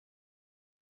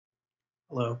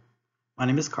Hello, my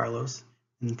name is Carlos,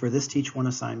 and for this Teach 1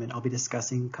 assignment, I'll be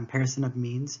discussing comparison of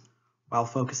means while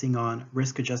focusing on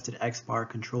risk-adjusted X-bar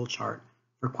control chart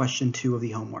for question 2 of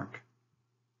the homework.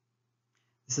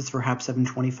 This is for HAP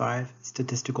 725,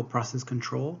 Statistical Process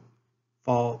Control,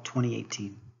 Fall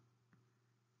 2018.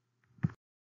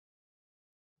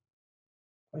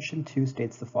 Question 2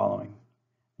 states the following.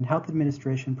 In health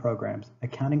administration programs,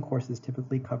 accounting courses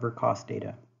typically cover cost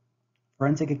data.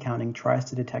 Forensic accounting tries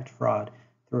to detect fraud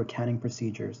through accounting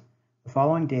procedures. The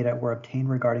following data were obtained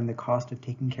regarding the cost of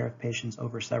taking care of patients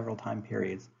over several time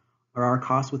periods. Are our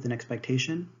costs within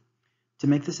expectation? To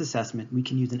make this assessment, we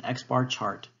can use an X-bar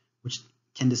chart, which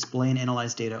can display and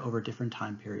analyze data over different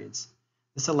time periods.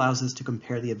 This allows us to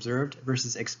compare the observed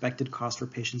versus expected cost for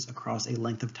patients across a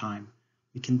length of time.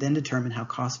 We can then determine how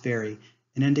costs vary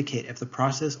and indicate if the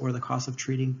process or the cost of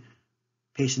treating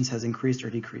patients has increased or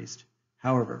decreased.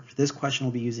 However, for this question,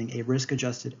 we'll be using a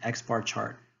risk-adjusted X-bar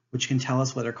chart, which can tell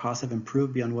us whether costs have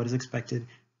improved beyond what is expected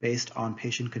based on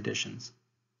patient conditions.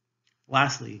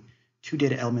 Lastly, two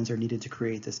data elements are needed to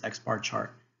create this X-bar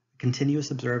chart: a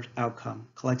continuous observed outcome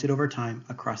collected over time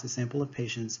across a sample of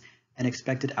patients and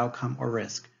expected outcome or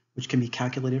risk, which can be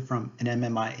calculated from an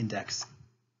MMI index.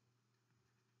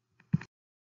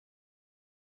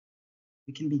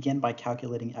 We can begin by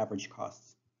calculating average costs.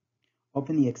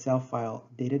 Open the Excel file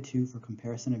Data2 for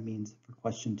comparison of means for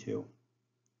question 2.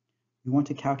 We want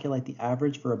to calculate the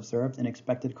average for observed and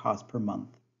expected costs per month.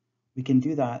 We can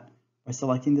do that by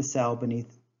selecting the cell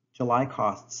beneath July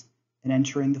costs and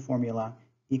entering the formula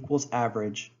equals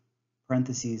average,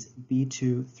 parentheses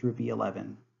B2 through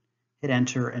B11. Hit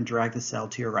enter and drag the cell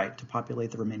to your right to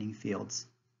populate the remaining fields.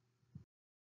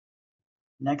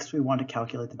 Next, we want to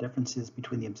calculate the differences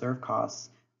between the observed costs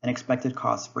and expected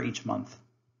costs for each month.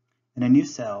 In a new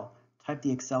cell, type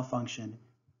the Excel function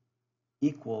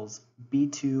equals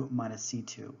B2 minus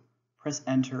C2. Press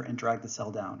enter and drag the cell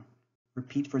down.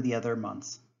 Repeat for the other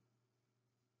months.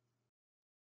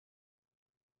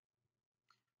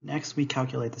 Next, we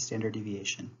calculate the standard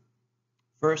deviation.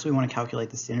 First, we want to calculate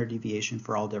the standard deviation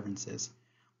for all differences.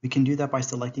 We can do that by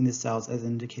selecting the cells as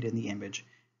indicated in the image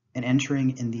and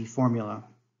entering in the formula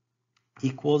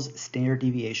equals standard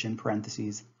deviation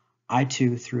parentheses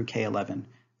I2 through K11.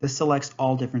 This selects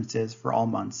all differences for all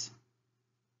months.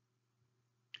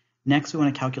 Next, we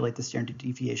want to calculate the standard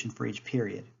deviation for each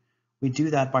period. We do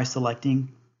that by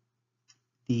selecting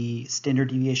the standard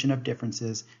deviation of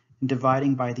differences and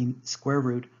dividing by the square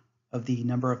root of the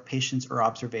number of patients or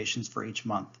observations for each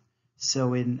month.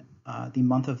 So in the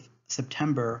month of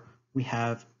September, we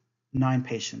have 9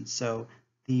 patients. So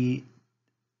the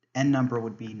N number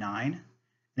would be 9,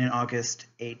 and in August,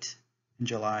 8, and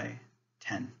July,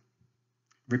 10.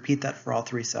 Repeat that for all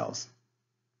 3 cells.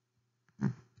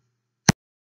 To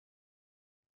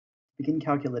begin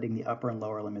calculating the upper and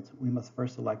lower limits, we must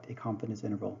first select a confidence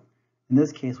interval. In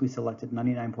this case, we selected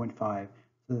 99.5,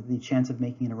 so that the chance of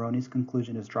making an erroneous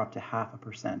conclusion is dropped to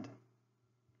 0.5%.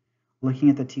 Looking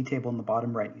at the t-table in the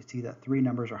bottom right, you see that 3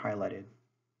 numbers are highlighted.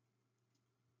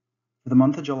 For the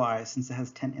month of July, since it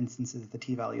has 10 instances, the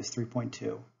t-value is 3.2.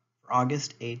 For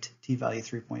August, 8, t-value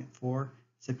 3.4,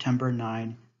 September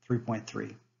 9,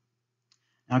 3.3.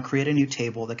 Now create a new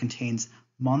table that contains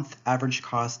month average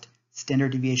cost,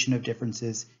 standard deviation of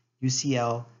differences,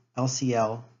 UCL,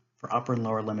 LCL for upper and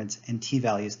lower limits, and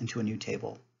t-values into a new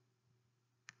table.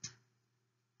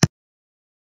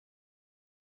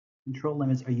 Control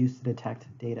limits are used to detect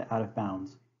data out of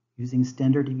bounds, using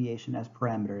standard deviation as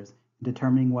parameters and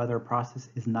determining whether a process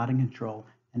is not in control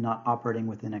and not operating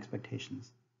within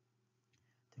expectations.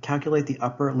 To calculate the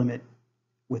upper limit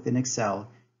within Excel,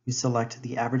 you select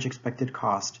the average expected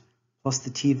cost plus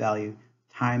the t-value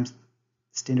times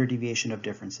standard deviation of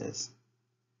differences.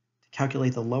 To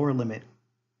calculate the lower limit,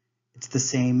 it's the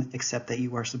same except that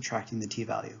you are subtracting the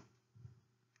t-value.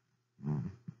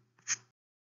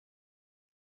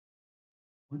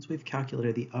 Once we've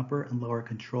calculated the upper and lower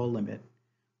control limit,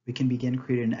 we can begin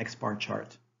creating an X-bar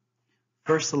chart.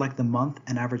 First, select the month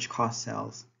and average cost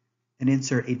cells and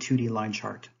insert a 2D line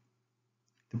chart.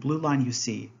 The blue line you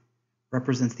see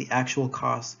represents the actual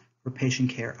cost for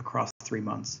patient care across 3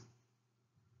 months.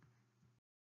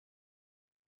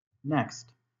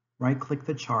 Next, right-click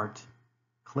the chart,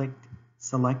 click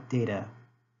Select Data,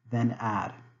 then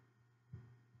Add.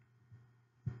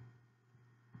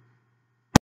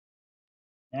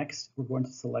 Next, we're going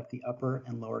to select the upper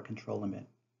and lower control limit.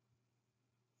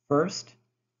 First,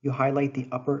 you highlight the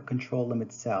upper control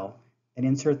limit cell and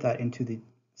insert that into the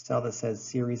cell that says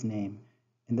series name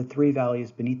and the 3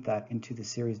 values beneath that into the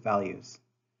series values.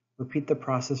 Repeat the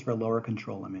process for lower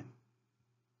control limit.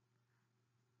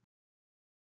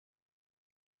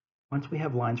 Once we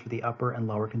have lines for the upper and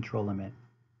lower control limit,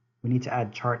 we need to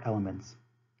add chart elements.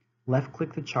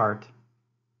 Left-click the chart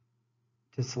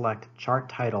to select Chart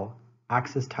Title,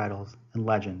 Axis Titles, and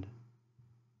Legend.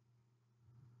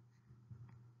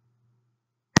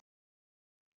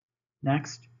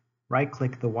 Next,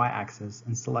 right-click the Y-axis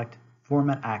and select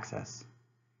Format Axis.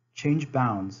 Change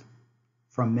bounds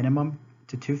from minimum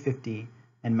to 250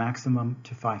 and maximum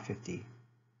to 550,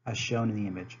 as shown in the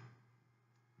image.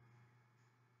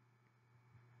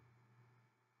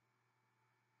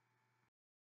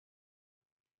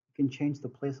 You can change the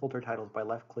placeholder titles by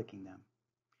left-clicking them.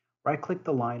 Right-click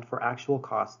the line for actual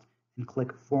cost and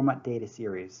click Format Data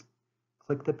Series.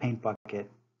 Click the paint bucket,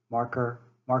 Marker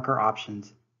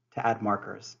Options to add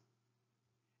markers.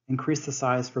 Increase the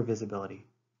size for visibility.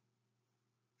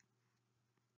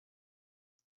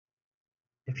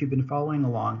 If you've been following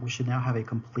along, we should now have a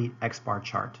complete X-bar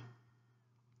chart.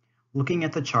 Looking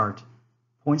at the chart,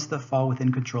 points that fall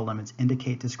within control limits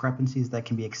indicate discrepancies that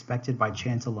can be expected by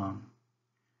chance alone.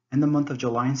 In the month of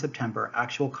July and September,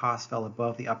 actual costs fell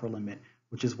above the upper limit,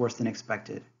 which is worse than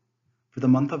expected. For the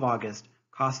month of August,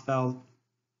 costs fell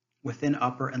within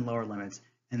upper and lower limits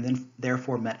and then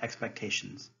therefore met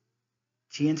expectations.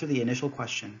 To answer the initial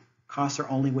question, costs are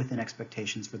only within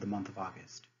expectations for the month of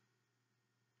August.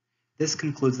 This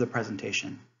concludes the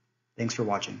presentation. Thanks for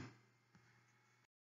watching.